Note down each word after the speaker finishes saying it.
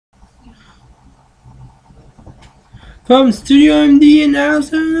From Studio MD in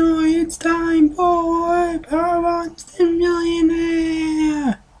Alice, Illinois, it's time for Powerball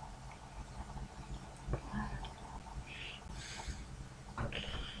Millionaire.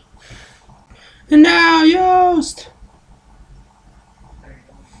 And now, your host,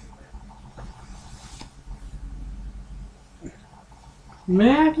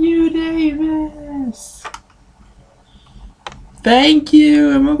 Matthew Davis. Thank you,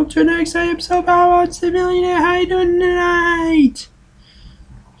 and welcome to another exciting episode of Powerball Millionaire. How you doing tonight?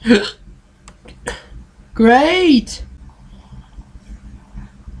 Great.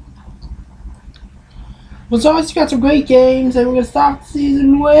 Well, so we got some great games, and we're gonna start the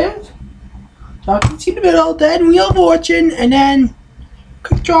season with Talking to the Middle, then Wheel of Fortune, and then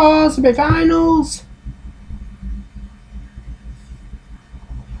quick draws, semi-finals,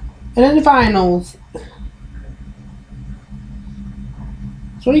 and then the finals.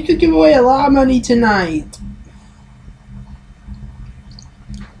 So we could give away a lot of money tonight.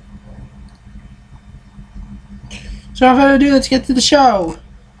 So without further ado, let's get to the show.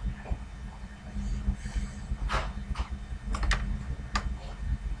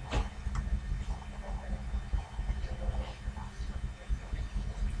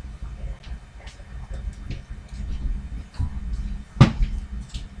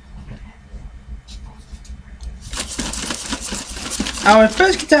 Our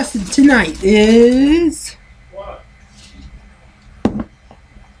first contestant tonight is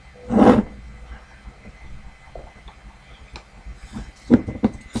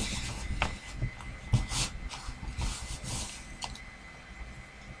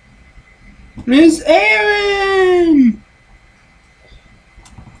Miss Erin.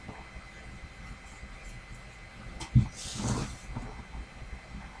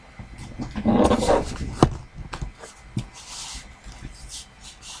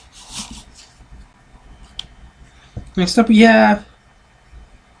 Next up we have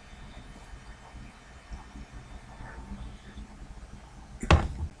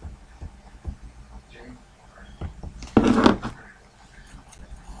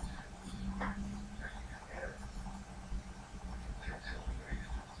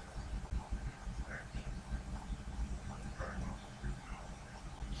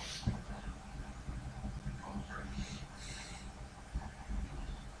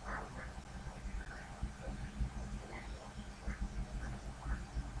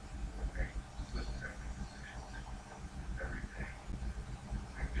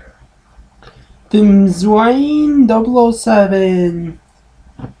Dwayne 007.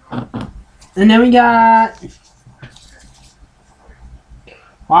 And then we got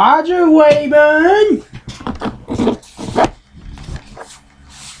Roger Wayburn.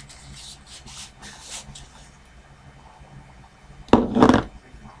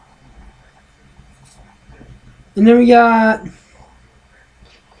 And then we got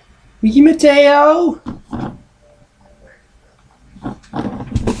Mickey Mateo.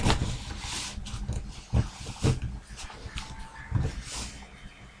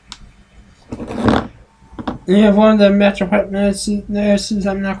 And you have one of the Metro Prep nurses,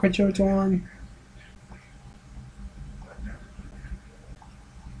 I'm not quite sure which one.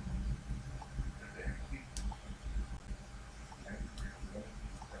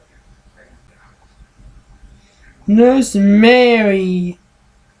 Nurse Mary.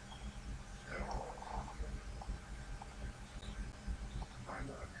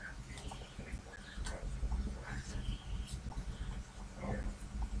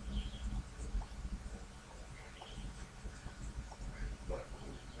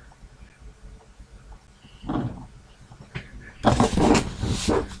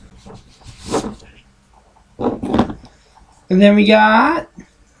 And then we got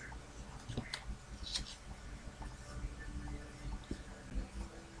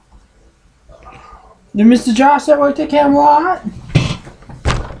the Mr. Josh that worked at Camelot.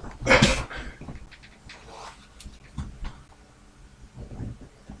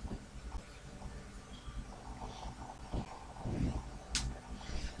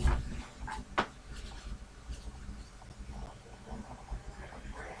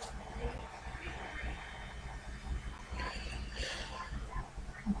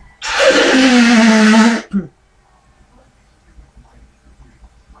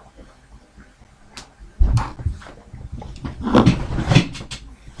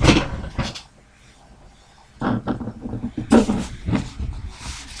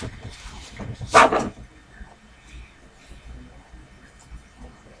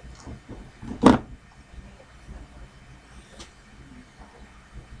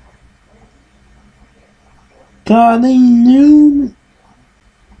 Darling Noon.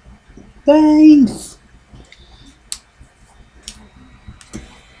 Thanks.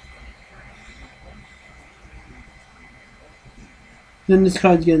 Then this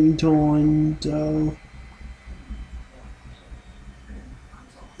card's getting torn, so...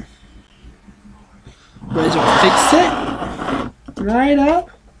 Might as well fix it. Right up.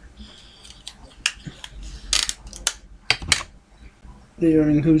 They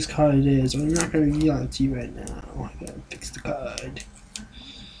don't know whose card it is. I'm not going to reveal it to you right now. I gotta fix the card.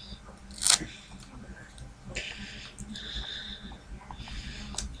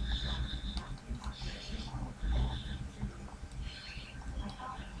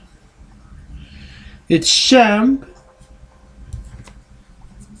 It's Shemp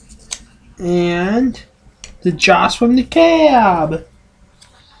and the Joss from the cab.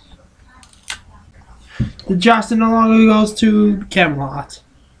 The Joss no longer goes to Camelot.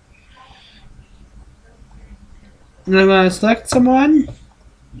 And I'm going to select someone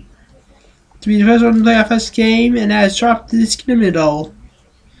to be the first one to play our first game, and that is drop the disc in the middle,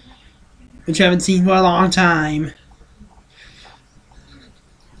 which I haven't seen for a long time.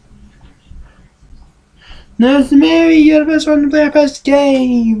 Nurse Mary, you're the first one to play our first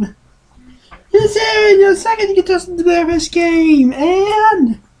game. Yes, Aaron, you're the second contestant to play our first game.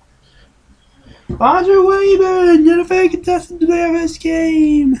 And Roger Wayburn, you're the third contestant to play our first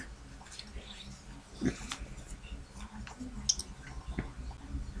game.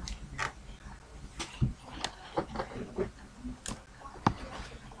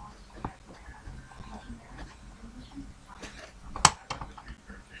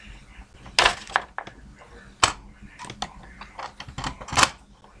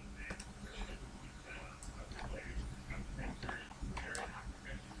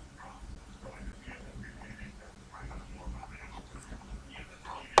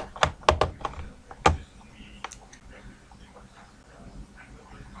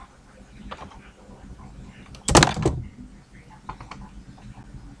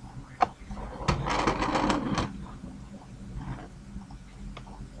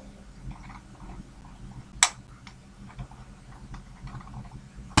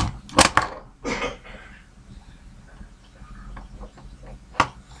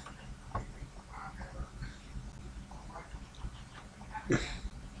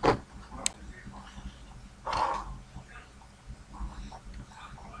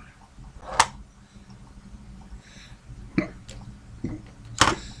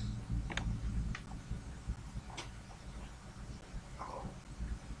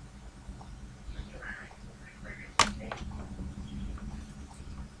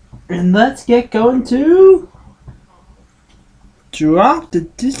 And let's get going to drop the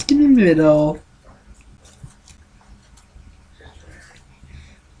disc in the middle.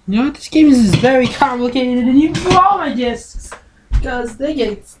 You know what, this game is very complicated, and you can all my discs because they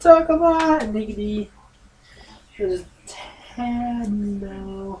get stuck a lot and they can be just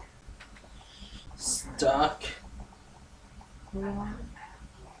stuck. No,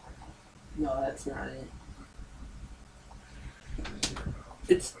 that's not it.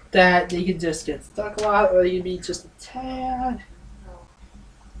 It's that they can just get stuck a lot, or they can be just a tad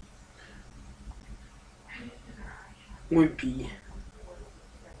wimpy.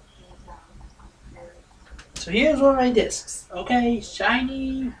 So here's one of my discs. Okay,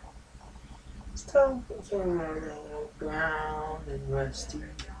 shiny stuff, brown and rusty.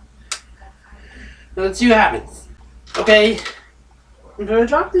 Now let's see what happens. Okay, I'm gonna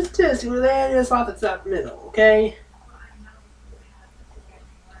drop this disc and land in a spot that's not middle. Okay.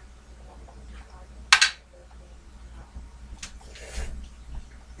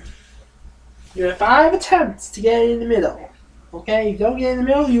 You have 5 attempts to get in the middle. Okay, if you don't get in the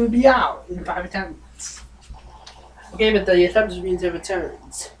middle, you would be out in 5 attempts. Okay, but the attempts would be in 7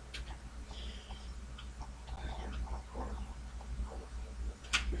 turns.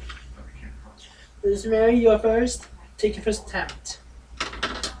 Miss Mary, you're first. Take your first attempt.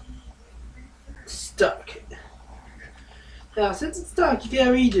 Stuck. Now, since it's stuck, you get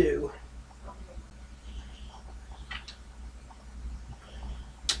a redo.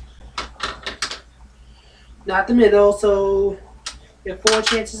 Not the middle, so you have 4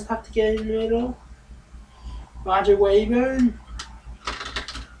 chances left to get in the middle. Roger Wayburn.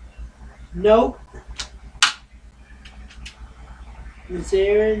 Nope. Miss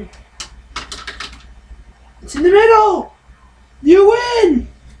Aaron. It's in the middle! You win!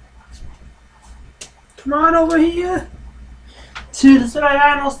 Come on over here to the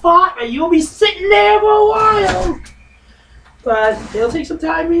semi-final spot, and you'll be sitting there for a while. But it'll take some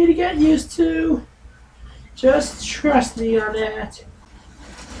time for you to get used to. Just trust me on that.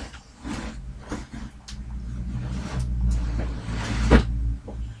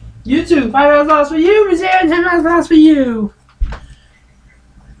 You two, $5 for you, Miss Aaron, $10 for you.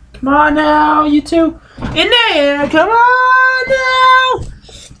 Come on now, you two. In there, come on now!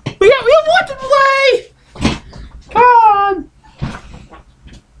 We have more to play! Come on!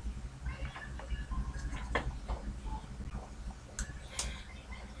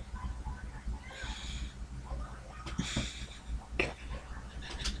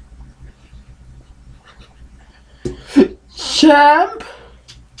 Champ!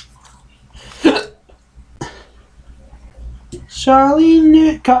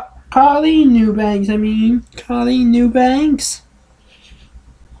 Colleen Newbanks, Colleen Newbanks.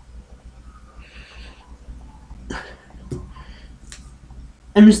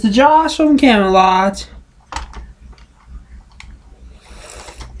 And Mr. Josh from Camelot.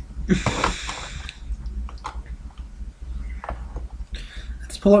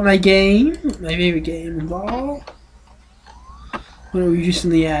 Let's pull up my game, my favorite game of all. What we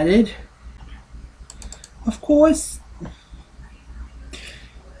recently added. Of course,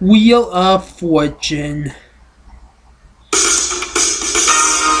 Wheel of Fortune.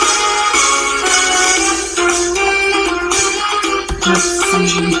 Let's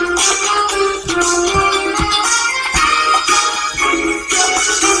see.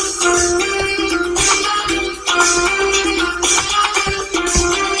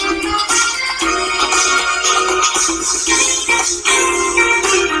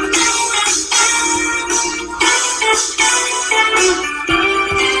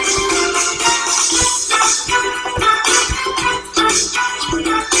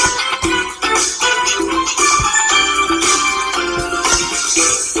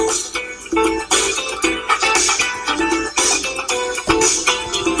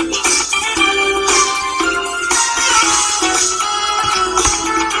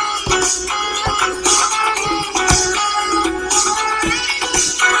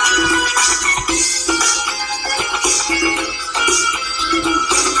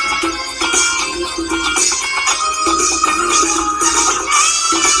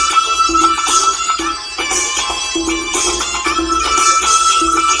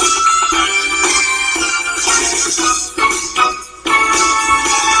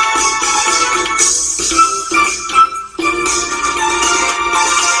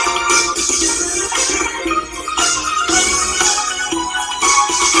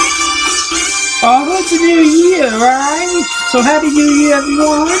 Oh, it's a new year, right? So happy New Year,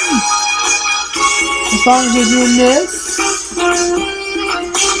 everyone! As long as you're doing this.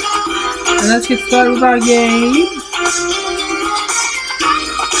 And let's get started with our game.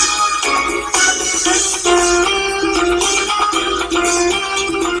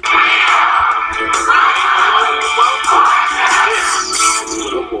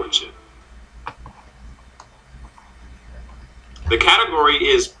 The category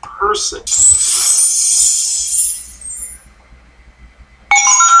is person.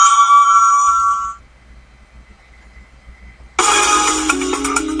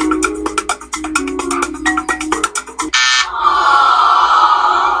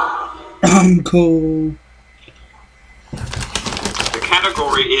 Uncle. The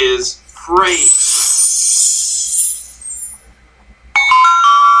category is phrase.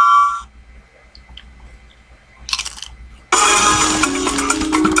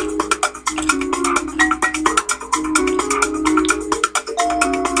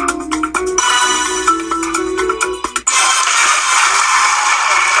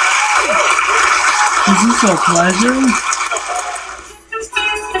 Is this a pleasure?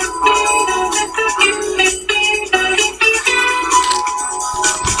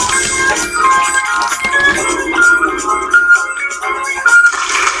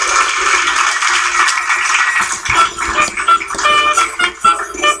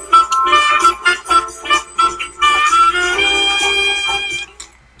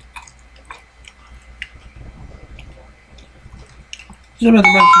 Just about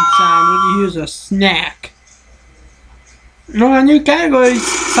to make some sound. What do you use? A snack. No, our new category is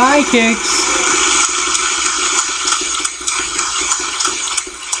sidekicks.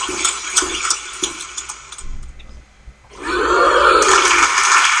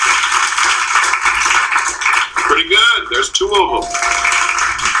 Pretty good. There's two of them.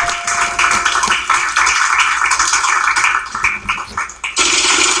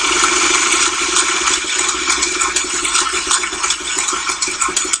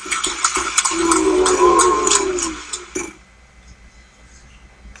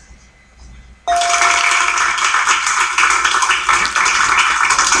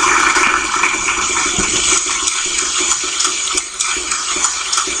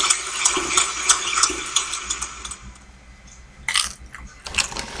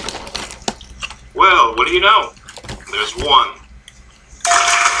 Well, what do you know? There's one.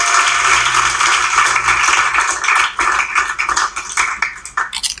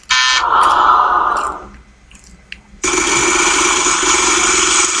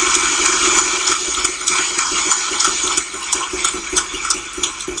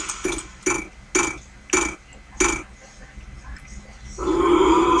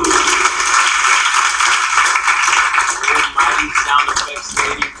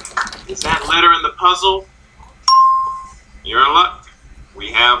 lady. Is that letter in the puzzle? You're in luck.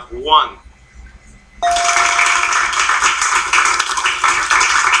 We have 1.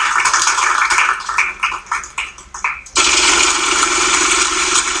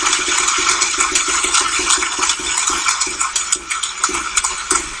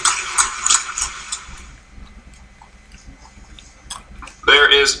 There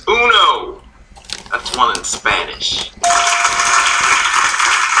is uno. That's 1 in Spanish.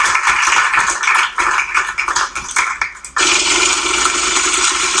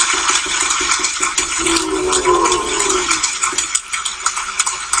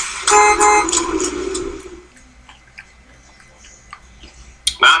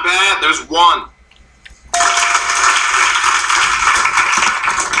 Not bad. There's 1.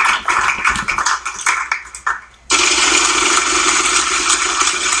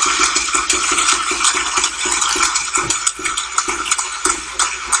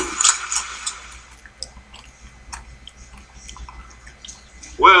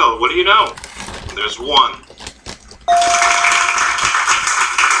 Well, what do you know? There's 1.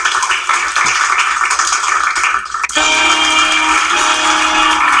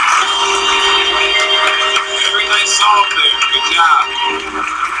 Very nice solve there. Good job.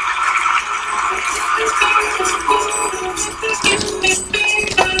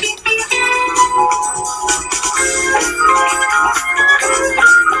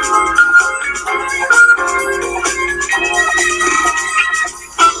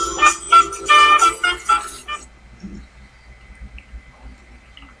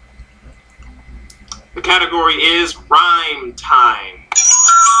 The category is rhyme time.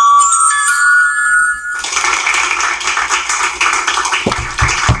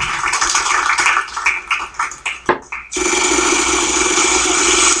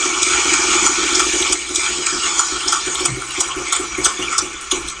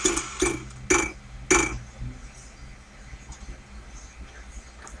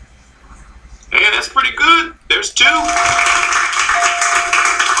 Hey, that's pretty good. There's 2.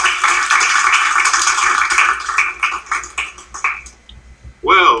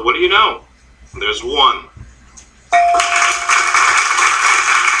 Well, what do you know? There's 1.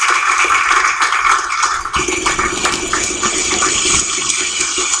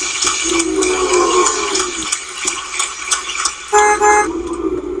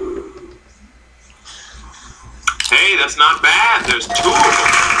 Hey, that's not bad. There's 2 of them.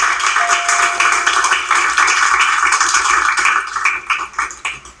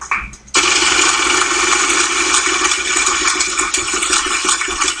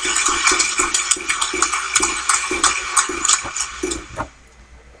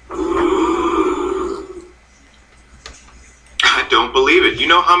 I don't believe it. You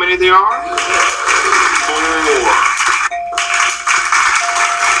know how many there are? 4.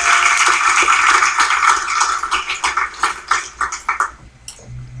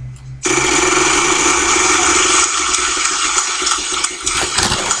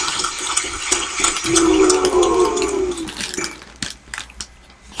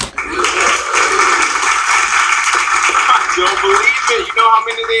 I don't believe it. You know how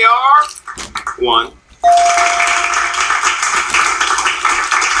many they are? 1.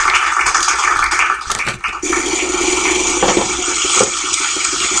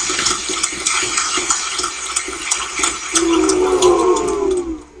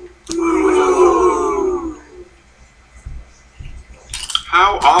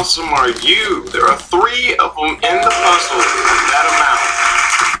 How awesome are you? There are 3 of them in the puzzle with that amount.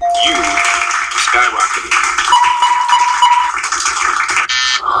 You skyrocketed.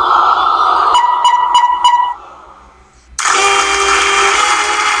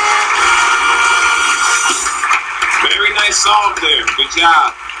 Very nice solve there. Good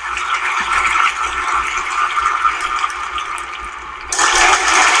job.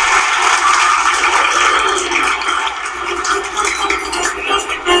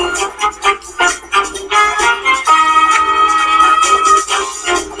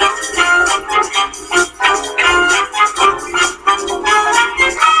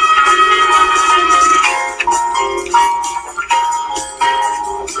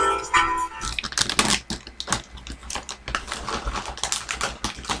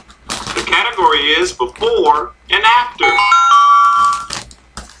 The category is before and after.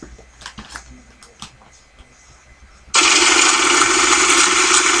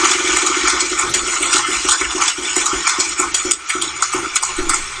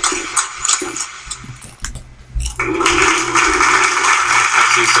 I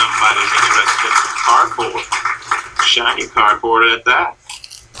see somebody's interested in some cardboard. Shiny cardboard at that.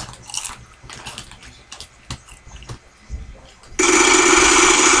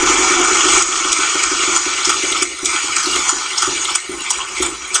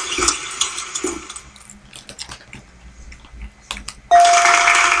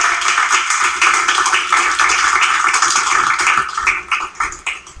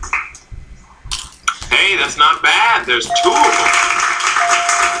 Hey, that's not bad. There's 2 of them.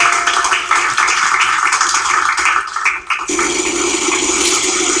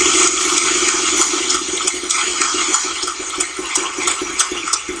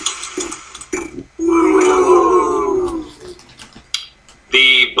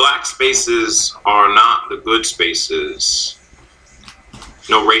 The black spaces are not the good spaces.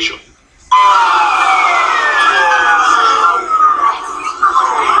 No racial.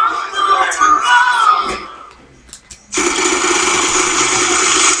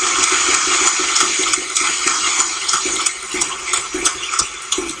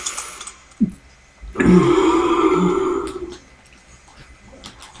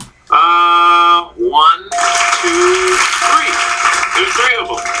 One, 2, 3. There's 3 of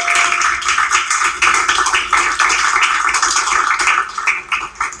them.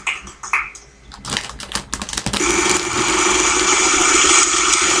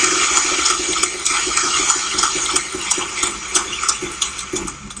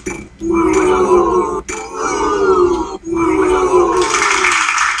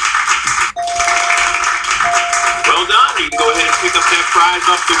 Well done. You can go ahead and pick up that prize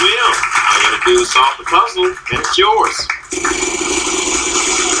off the wheel. All you gotta do is solve the puzzle, and it's yours.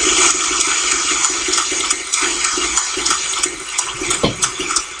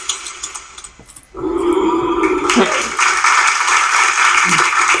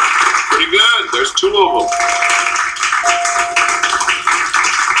 Pretty good. There's 2 of them.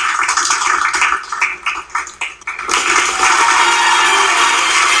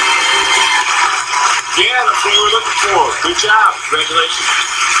 Yeah, that's what we were looking for. Good job. Congratulations.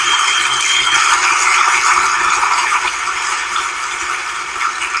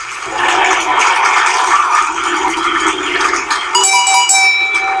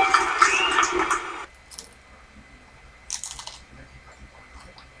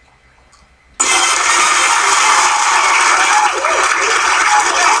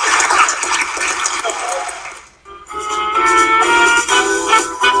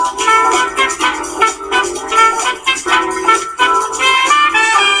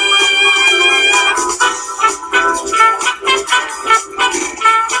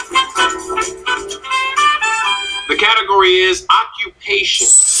 The category is occupation.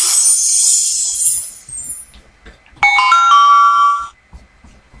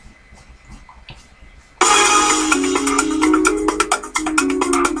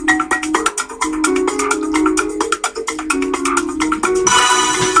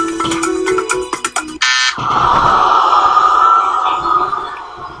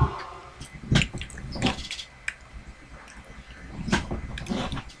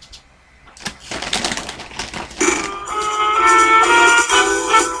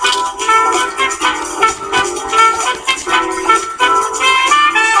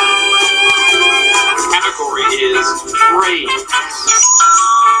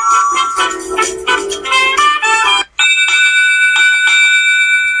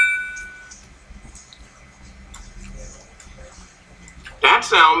 That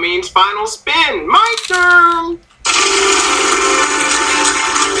sound means final spin. My turn.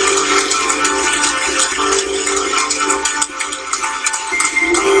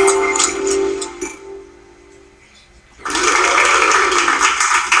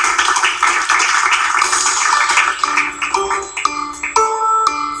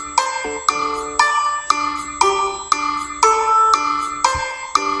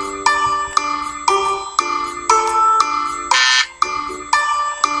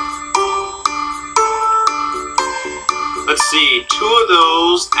 Let's see, 2 of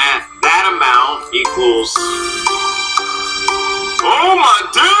those at that amount equals... Oh my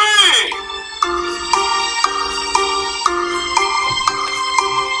dang!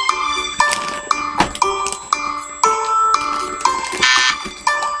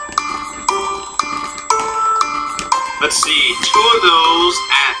 Let's see, 2 of those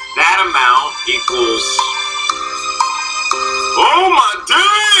at that amount equals... Oh my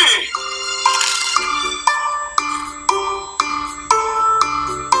dang!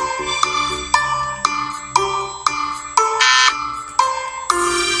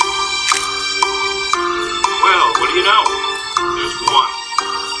 What do you know? There's 1.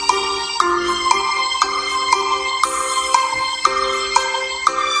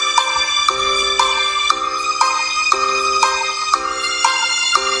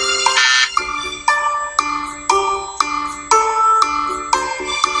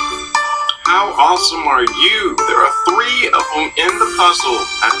 How awesome are you? There are 3 of them in the puzzle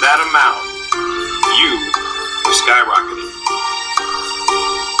at that amount. You are skyrocketing.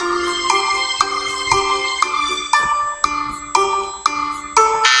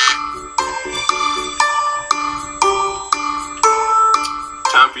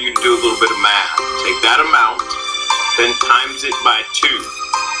 then times it by 2.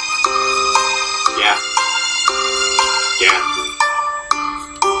 Yeah.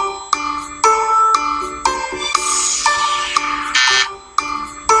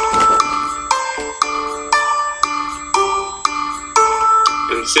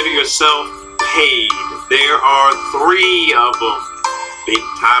 Consider yourself paid. There are 3 of them. Big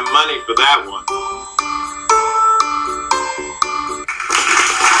time money for that one.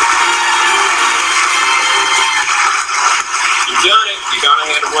 You've done it. You got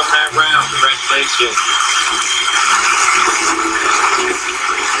ahead and won that round. Congratulations.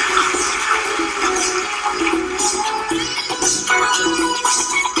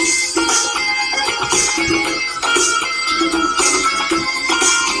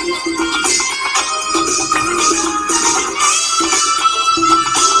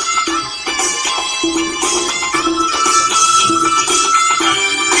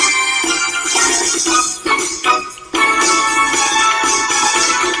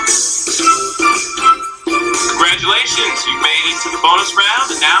 Congratulations, you made it to the bonus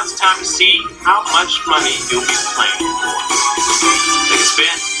round, and now it's time to see how much money you'll be playing for. Take a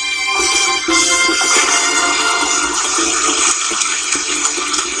spin.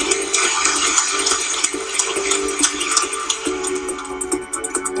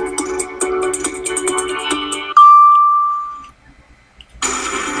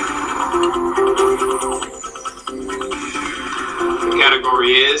 The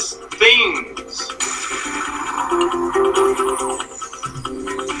category is things.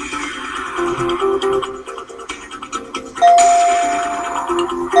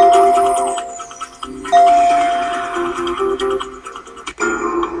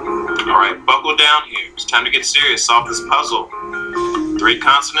 Alright, buckle down here. It's time to get serious. Solve this puzzle. 3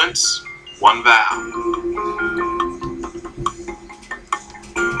 consonants, 1 vowel.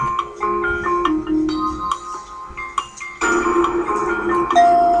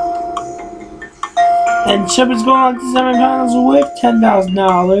 And Shepard's going on to semifinals with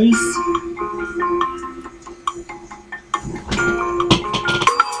 $10,000.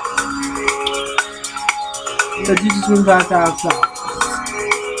 The teachers win $5,000.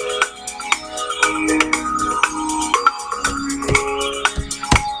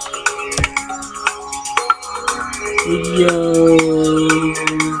 Yo.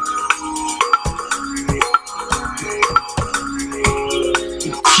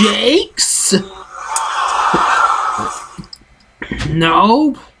 Jakes?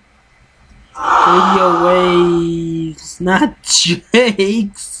 Nope. Radio waves, not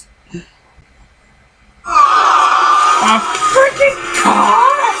Jakes. A freaking car?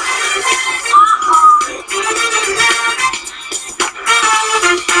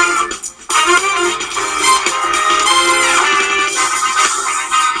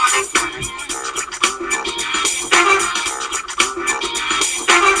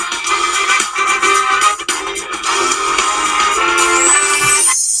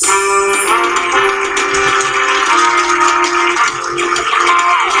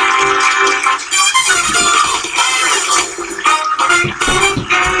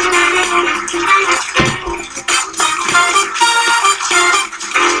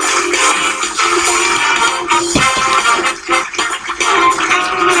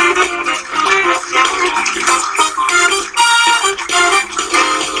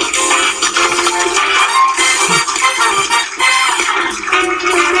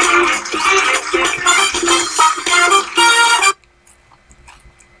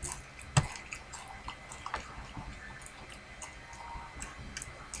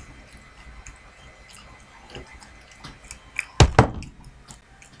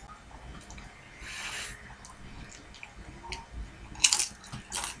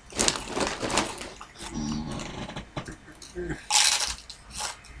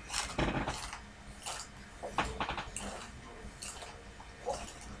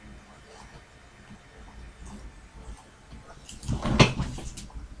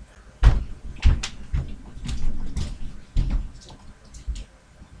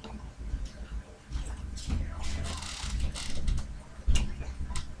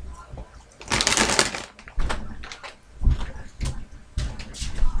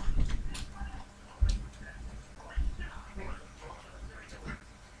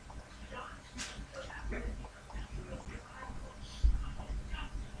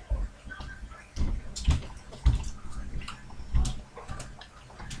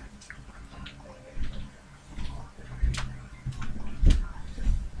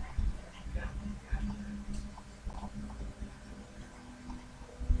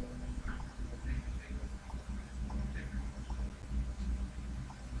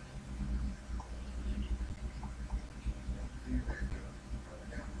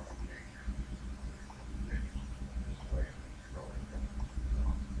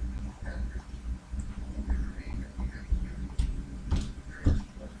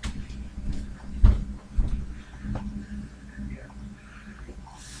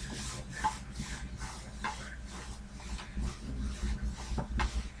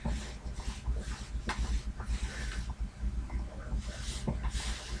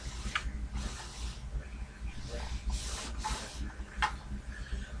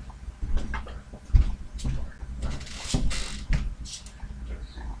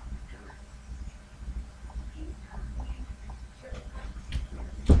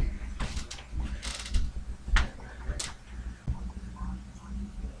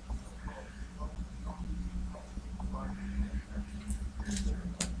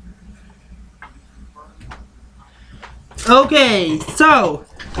 Okay, so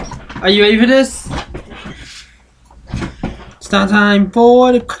are you ready for this? It's now time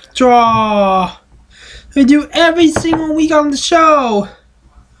for the quick draw. We do every single week on the show.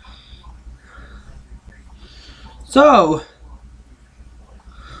 So,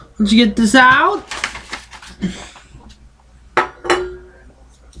 once you get this out,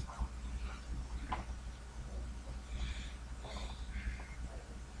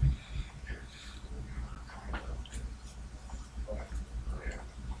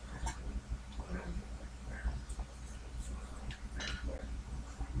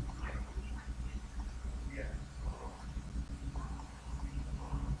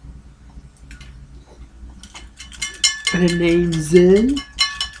 put the names in.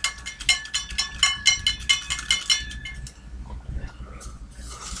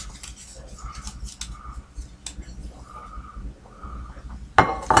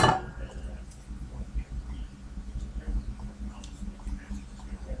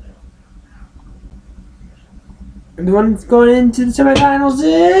 And the one that's going into the semifinals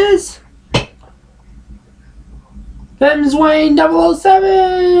is Fem's Wayne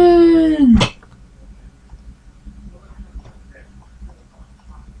 007.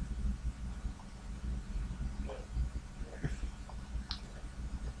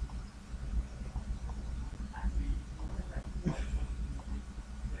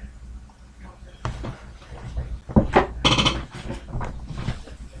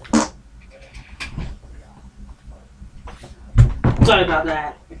 Sorry about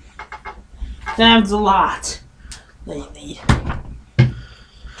that. That happens a lot lately.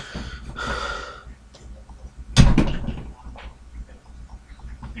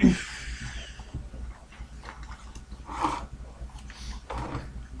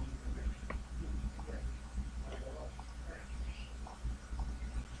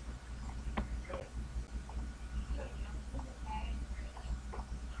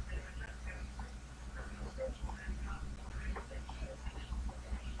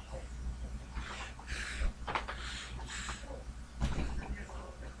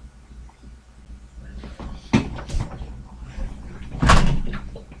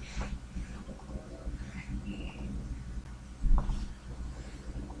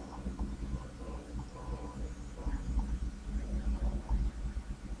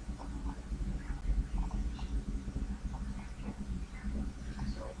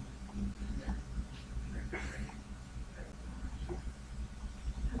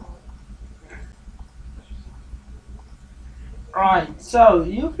 Alright, so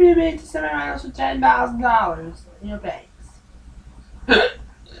you can make the semifinals for $10,000 in your banks.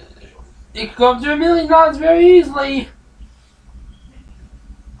 It could go up to $1 million very easily.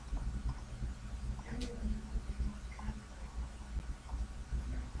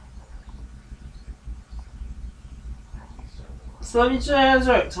 So let me show you how this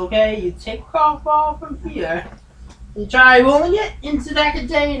works, okay? You take a golf ball from here, and you try rolling it into that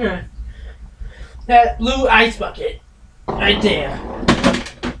container. That blue ice bucket. Right there.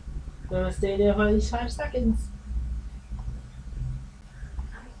 I'm gonna stay there for these 5 seconds.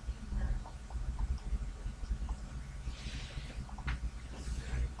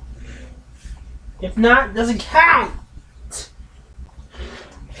 If not, it doesn't count.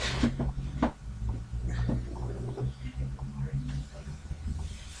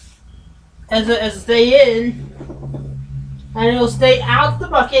 As it stay in, and it'll stay out the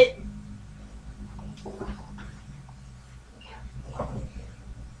bucket.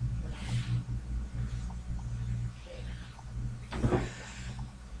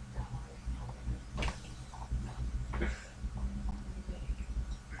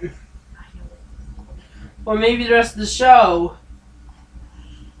 Or maybe the rest of the show.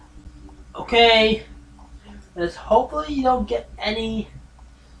 Okay. Let's hopefully you don't get any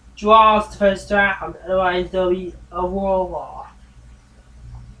draws the first round. Otherwise there'll be a world war.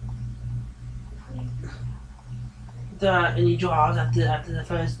 Any draws after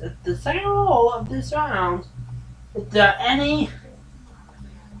the second roll of this round. If there are any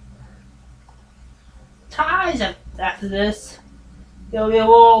ties after this, there'll be a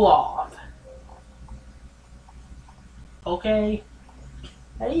roll off. Okay?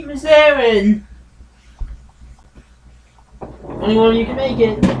 And even Aaron. Only one of you can make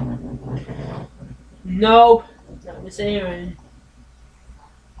it. Nope. Not Miss Aaron.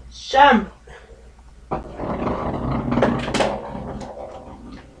 Sham.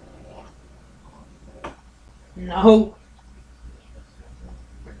 No.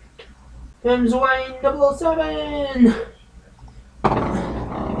 Fem's Wayne 007.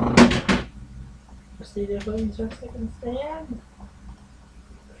 Stay there for these 5 seconds, stand.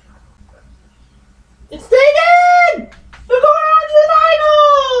 It stayed in!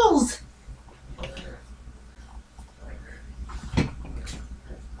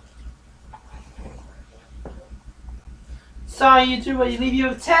 telling you to leave you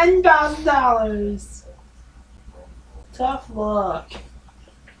with $10,000. Tough luck.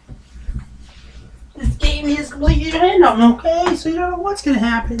 This game is completely random, okay? So you don't know what's gonna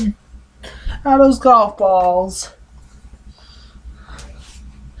happen. How are those golf balls?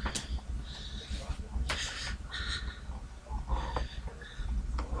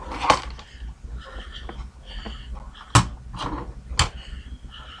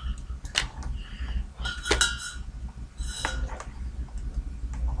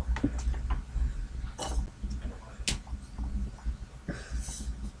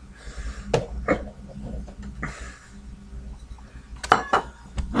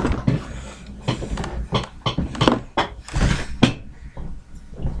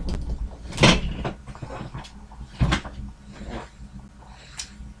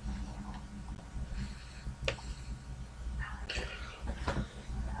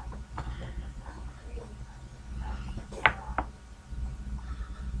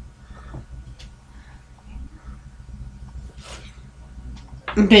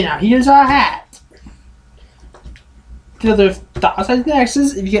 Okay, now here's our hat. Because there's $1,000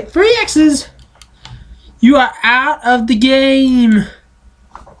 X's. If you get 3 X's, you are out of the game.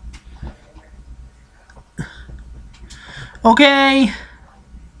 Okay.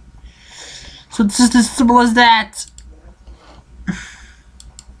 So it's just as simple as that.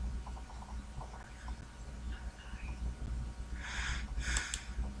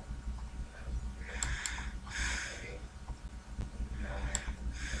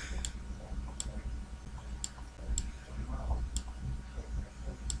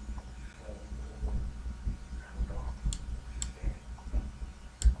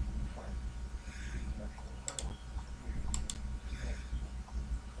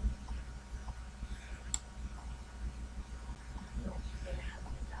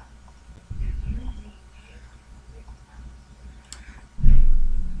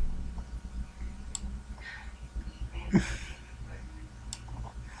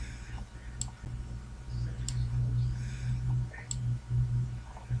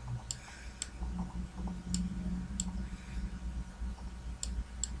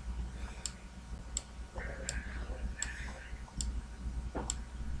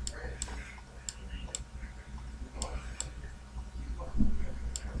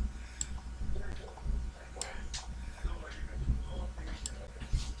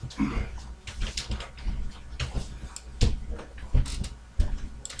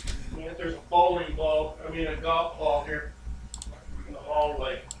 There's a bowling ball, a golf ball here in the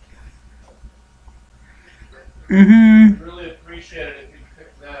hallway. Mm-hmm. Really appreciate it if you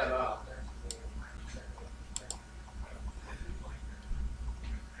pick that up.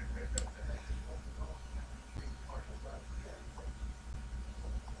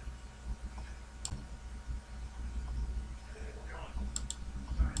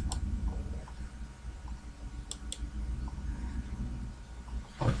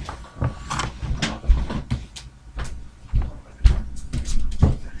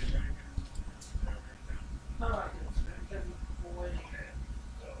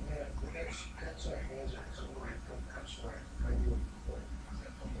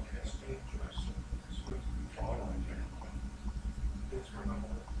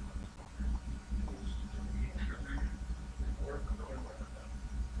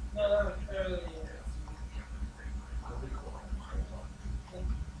 No, that was earlier.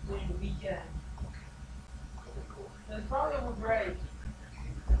 During the weekend. It's probably over break.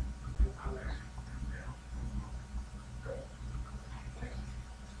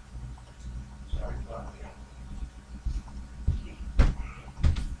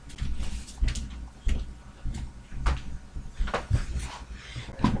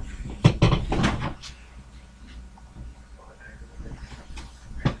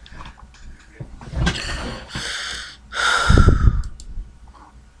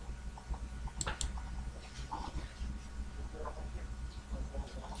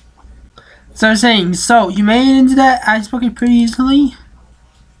 So I was saying, so you made it into that ice bucket pretty easily?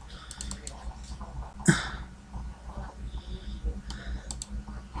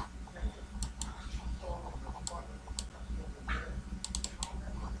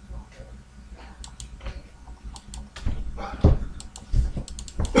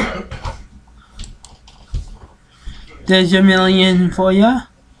 There's your million for you.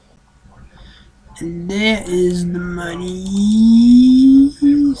 And there is the money.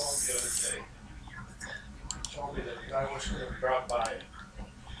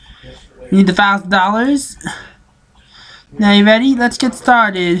 You need the $1,000. Now you ready? Let's get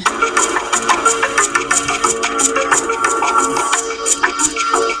started.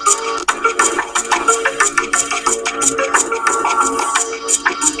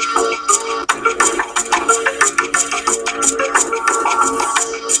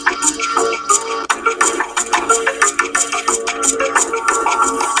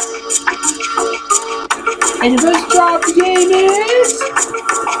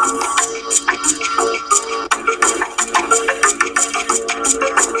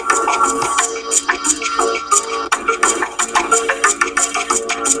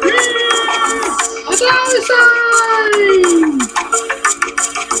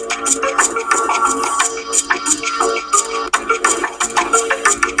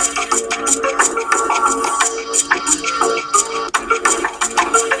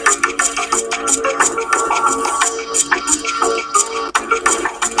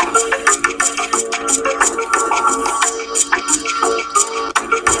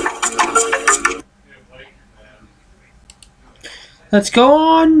 Let's go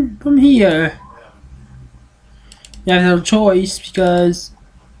on from here. You have no choice because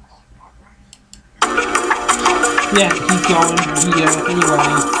you have to keep going from here anyway.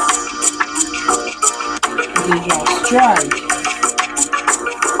 They draw a strike.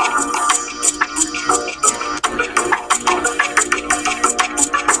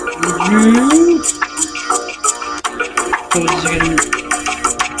 You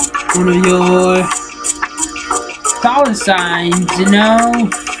one of your dollar signs, you know?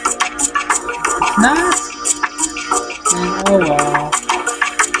 It's not? And oh well.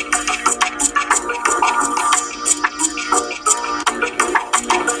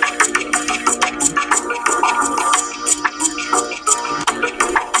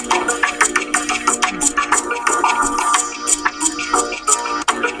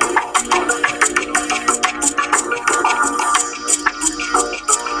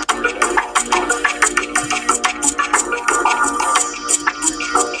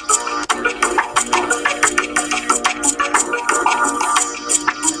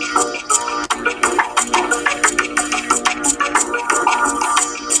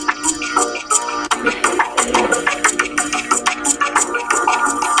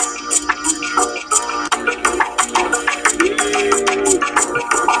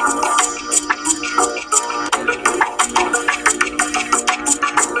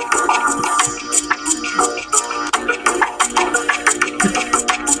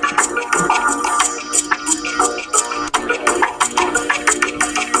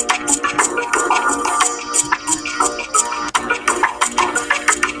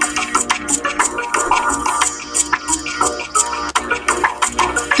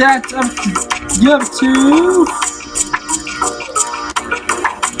 That's up to you have to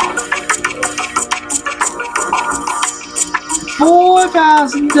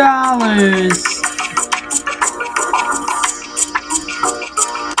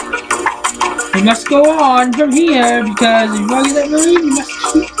 $4,000. You must go on from here because if you want to get that million, you must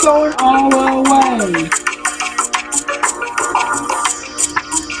keep going all the way.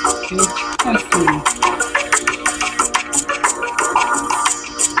 Okay, trust me.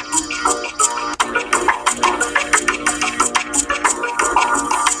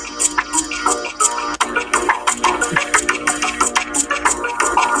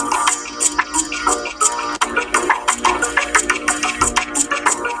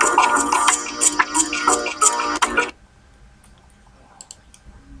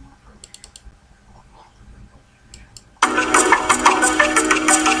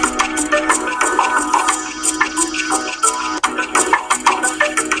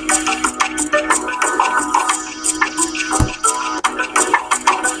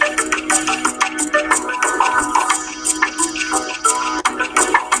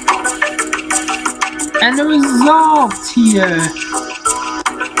 And the result here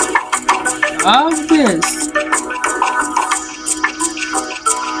of this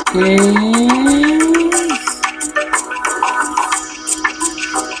is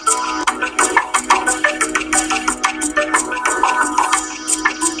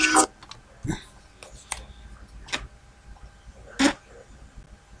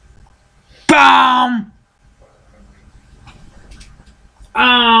BOOM!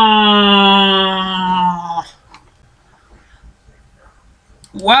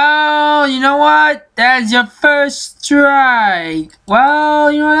 Well, you know what? That's your first strike.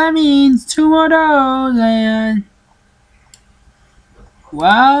 Well, you know what that means. 2 more of those, and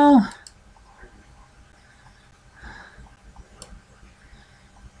well,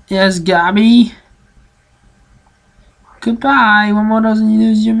 yes, Gabby. Goodbye. 1 more of those and you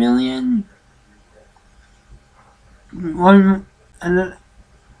lose your million. One more of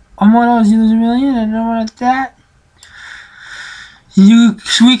those, you lose a million, and no more like that.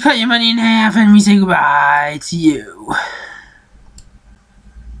 We cut your money in half and we say goodbye to you.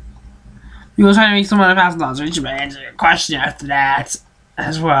 We will try to make some $1,000, which you may answer your question after that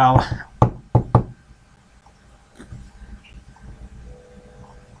as well.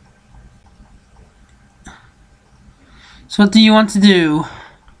 So what do you want to do?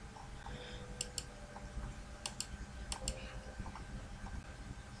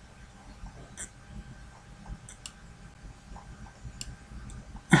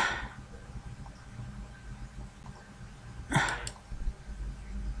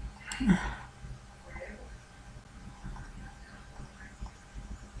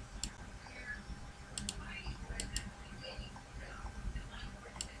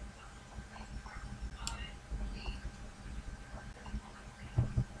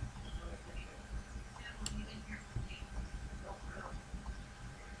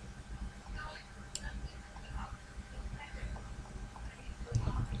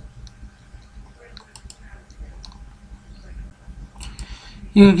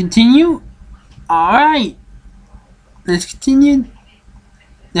 You gonna continue? Alright. Let's continue.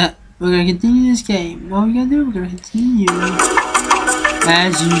 Yeah, we're gonna continue this game. What are we gonna do? We're gonna continue.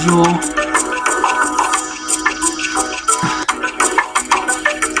 As usual.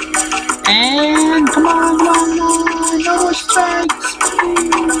 And come on, come on, come on. No more strikes,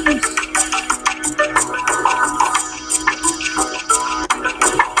 please.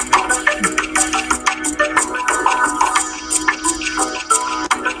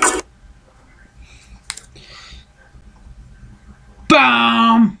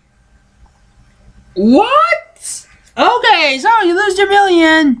 Boom! What? Okay, so you lose your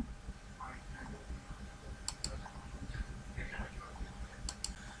million.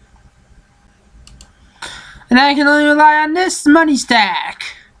 And I can only rely on this money stack.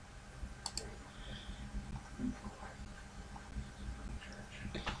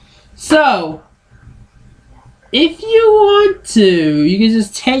 So, if you want to, you can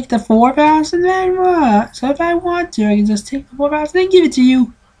just take the 4,000 and what? So if I want to, I can just take the 4,000 and give it to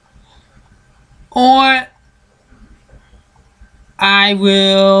you. Or I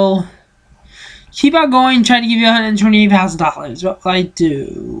will keep on going and try to give you $128,000. What will I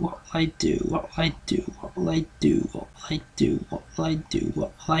do? What will I do? What will I do? What will I do? What will I do? What will I do?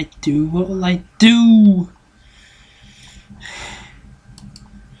 What will I do? What will I do?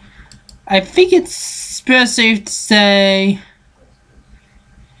 I think it's pretty safe to say,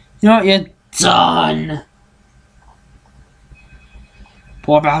 you know what, you're done.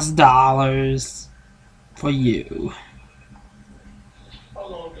 $4,000 for you. How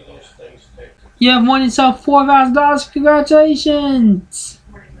long do those things take? You have won yourself $4,000. Congratulations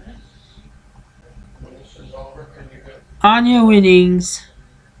When this is over, can you get? on your winnings.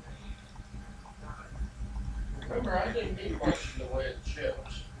 Remember, I didn't eat much in the way of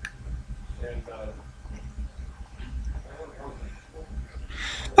chips. And,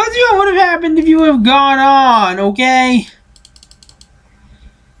 Let's see what would have happened if you would have gone on, okay?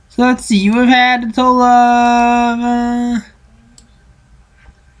 So let's see, you would have had a total of...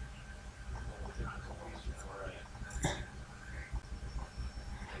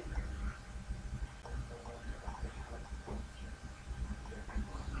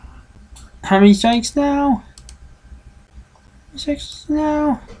 how many strikes now? How many strikes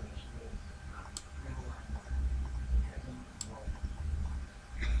now?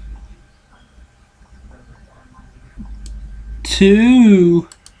 Two.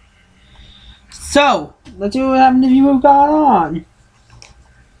 So, let's see what happened if you would have gone on.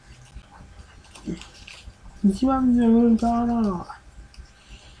 Let's see what happens if you would have gone on.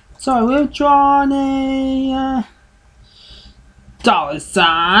 So I would have drawn a dollar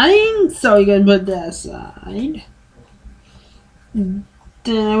sign. So you can put that aside. Then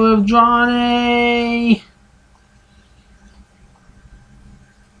I would have drawn a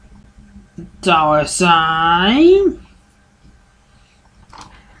dollar sign.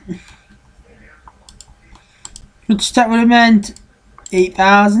 Which that would have meant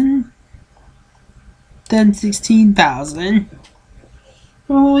 8,000. Then 16,000.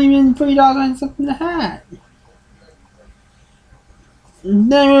 Probably even $3 and something in the hat.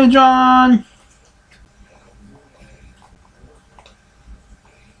 And then we would have drawn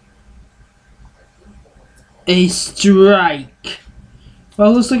a strike.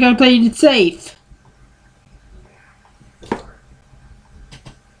 Well, looks like I played it safe.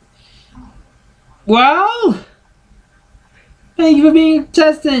 Well, thank you for being a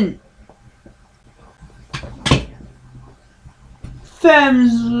contestant.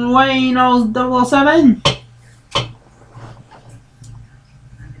 Fems Wayne 007.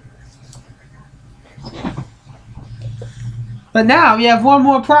 But now we have one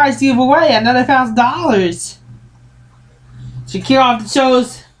more prize to give away, another $1,000. To kick off the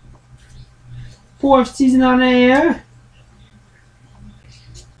show's 4th season on air.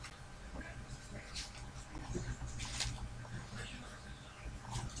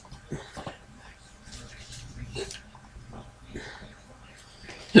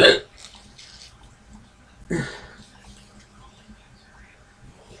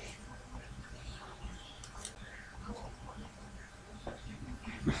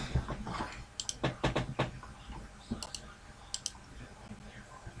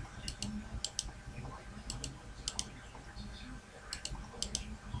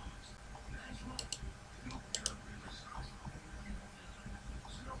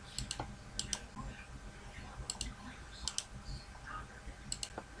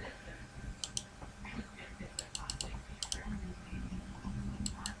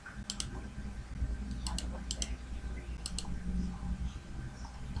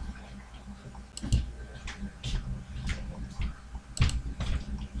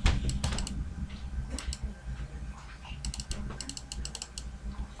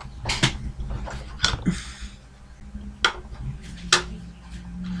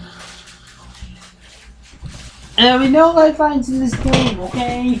 And there'll be no lifelines in this game,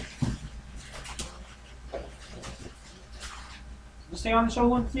 okay? Stay on the show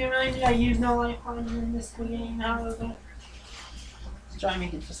once you know I use no lifelines in this game, however. Let's try and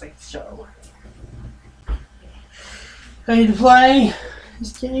make it just like the show. Ready to play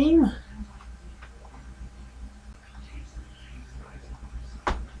this game?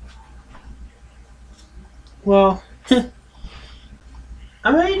 Well,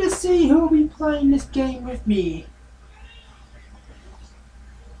 I'm ready to see who will be playing this game with me.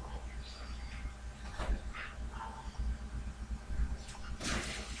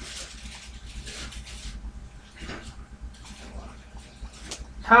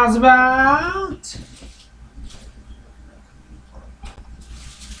 How's about?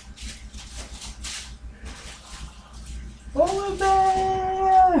 Polar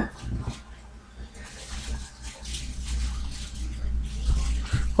bear!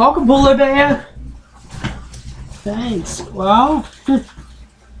 Welcome, Polar bear! Thanks. Well,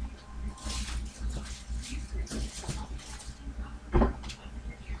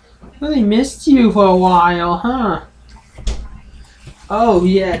 really missed you for a while, huh? Oh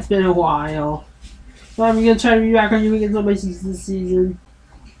yeah, it's been a while. So I'm gonna try to be back on your weekends on basis this season.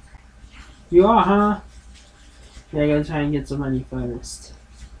 You are, huh? Yeah, I gotta try and get some money first.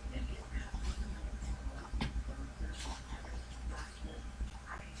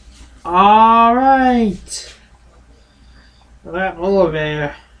 Alright. That Polar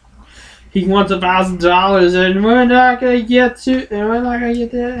bear. He wants $1,000 and we're not gonna get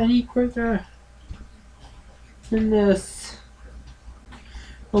there any quicker than this.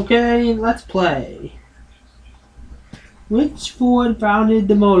 Okay, let's play. Which Ford founded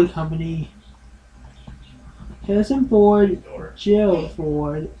the motor company? Harrison Ford, Gerald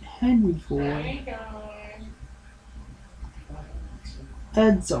Ford, Henry Ford,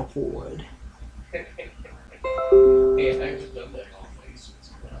 Edsel Ford. Hey, I just done that on face.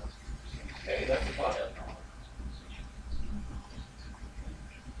 Hey, that's about it.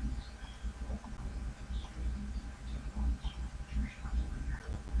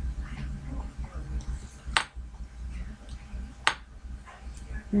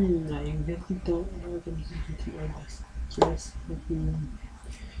 I really don't know what I'm thinking to this. Just looking.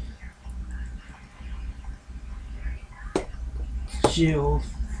 Jill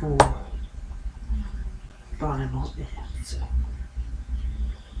for final answer.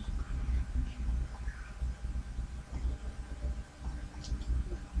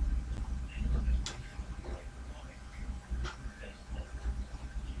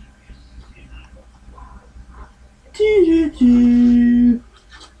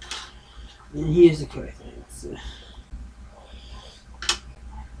 And here's the correct answer.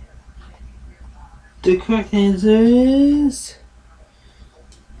 The correct answer is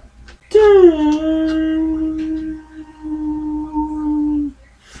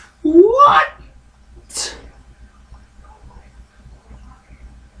what?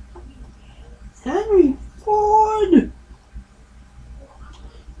 Henry Ford?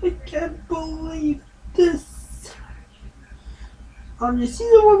 I can't believe this. You see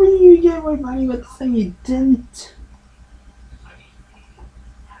the one where you get my money, but this thing you didn't.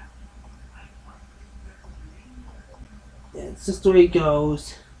 Yeah, it's just the way it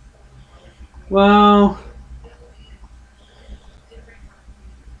goes. Well,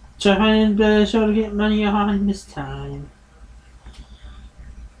 try to find a better show to get money on this time.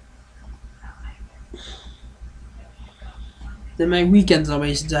 Then my weekends are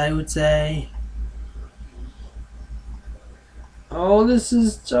wasted, I would say. Oh, this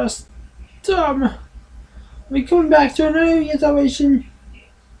is just dumb. We're coming back to another weekend salvation.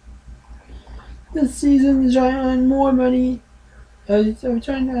 This season to try and earn more money. I'm trying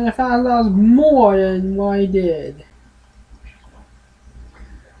to earn $5,000 more than what I did.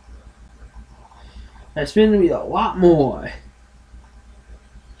 That's going to be a lot more.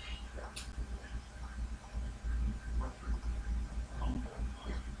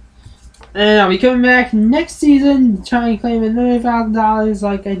 And I'll be coming back next season to try and claim another $1,000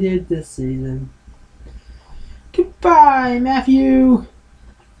 like I did this season. Goodbye, Matthew.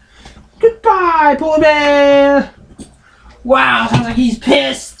 Goodbye, Polar Bear. Wow, sounds like he's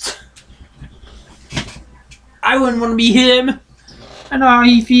pissed. I wouldn't want to be him. I know how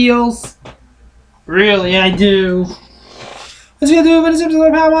he feels. Really, I do. That's gonna do it for this episode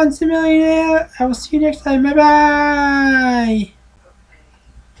of How Wants to Millionaire. I will see you next time. Bye bye.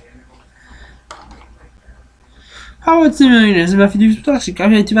 How Wants to Millionaire is a Matthew News production.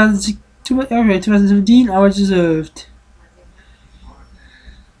 Copyright 2017. Hours reserved.